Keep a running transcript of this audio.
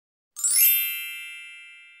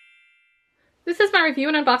This is my review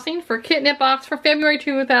and unboxing for KitNipBox for February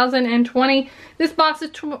 2020. This box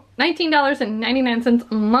is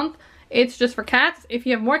 $19.99 a month. It's just for cats. If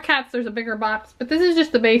you have more cats, there's a bigger box, but this is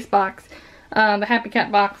just the base box, the Happy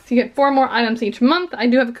Cat box. You get 4 more items each month. I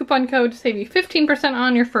do have a coupon code to save you 15%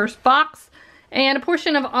 on your first box, and a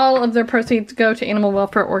portion of all of their proceeds go to animal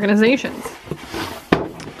welfare organizations.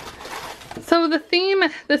 So the theme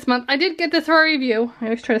this month, I did get this for a review. I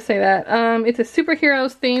always try to say that. It's a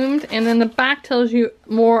superheroes themed, and then the back tells you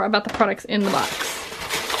more about the products in the box.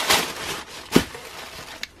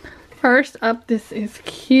 First up, this is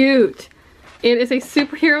cute. It is a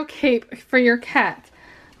superhero cape for your cat.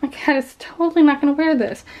 My cat is totally not going to wear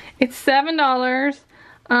this. It's $7.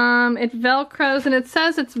 It velcros, and it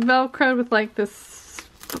says it's velcroed with like this,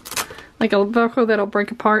 like a velcro that'll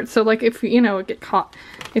break apart. So like if you know, it get caught,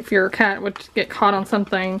 if your cat would get caught on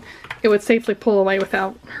something, it would safely pull away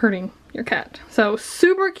without hurting your cat. So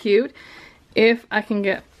super cute. If I can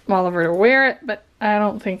get Oliver to wear it, but I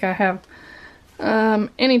don't think I have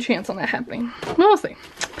any chance on that happening. We'll see.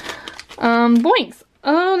 Boinks.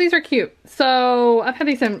 Oh, these are cute. So I've had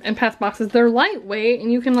these in past boxes. They're lightweight,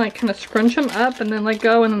 and you can like kind of scrunch them up and then let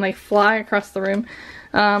go, and then they fly across the room.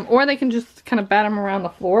 Or they can just kind of bat them around the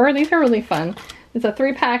floor. These are really fun. It's a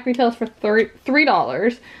 3-pack, retails for $3.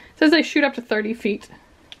 It says they shoot up to 30 feet.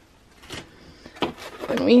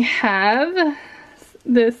 Then we have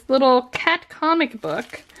this little cat comic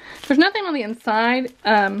book. There's nothing on the inside,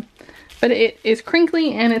 but it is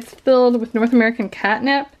crinkly and it's filled with North American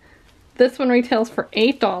catnip. This one retails for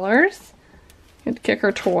 $8. Good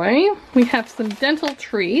kicker toy. We have some dental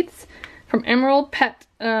treats from Emerald Pet,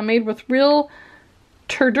 made with real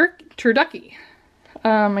turducky.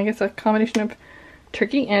 I guess a combination of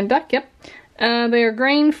turkey and duck, yep. They are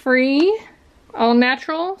grain-free, all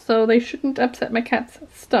natural, so they shouldn't upset my cat's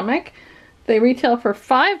stomach. They retail for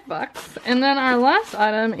 $5. And then our last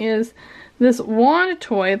item is this wand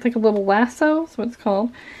toy. It's like a little lasso, that's what it's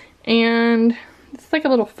called. And it's like a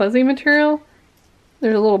little fuzzy material.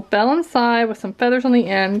 There's a little bell inside with some feathers on the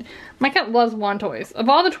end. My cat loves wand toys. Of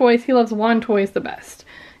all the toys, he loves wand toys the best.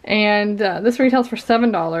 And this retails for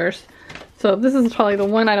 $7. So this is probably the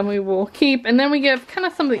one item we will keep. And then we give kind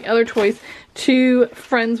of some of the other toys to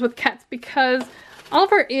friends with cats, because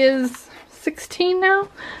Oliver is 16 now.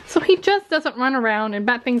 So he just doesn't run around and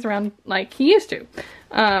bat things around like he used to.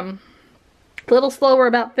 A little slower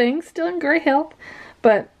about things, still in great health,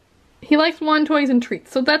 but he likes wand toys and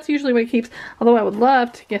treats. So that's usually what he keeps. Although I would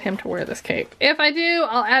love to get him to wear this cape. If I do,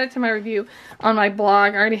 I'll add it to my review on my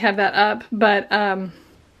blog. I already have that up, but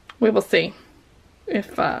we will see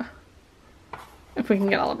if we can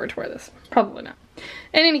get Oliver to wear this. Probably not.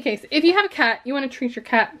 In any case, if you have a cat, you want to treat your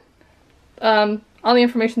cat, all the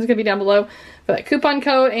information is going to be down below for that coupon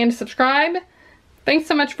code and to subscribe. Thanks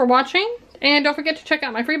so much for watching, and don't forget to check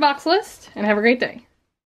out my free box list, and have a great day.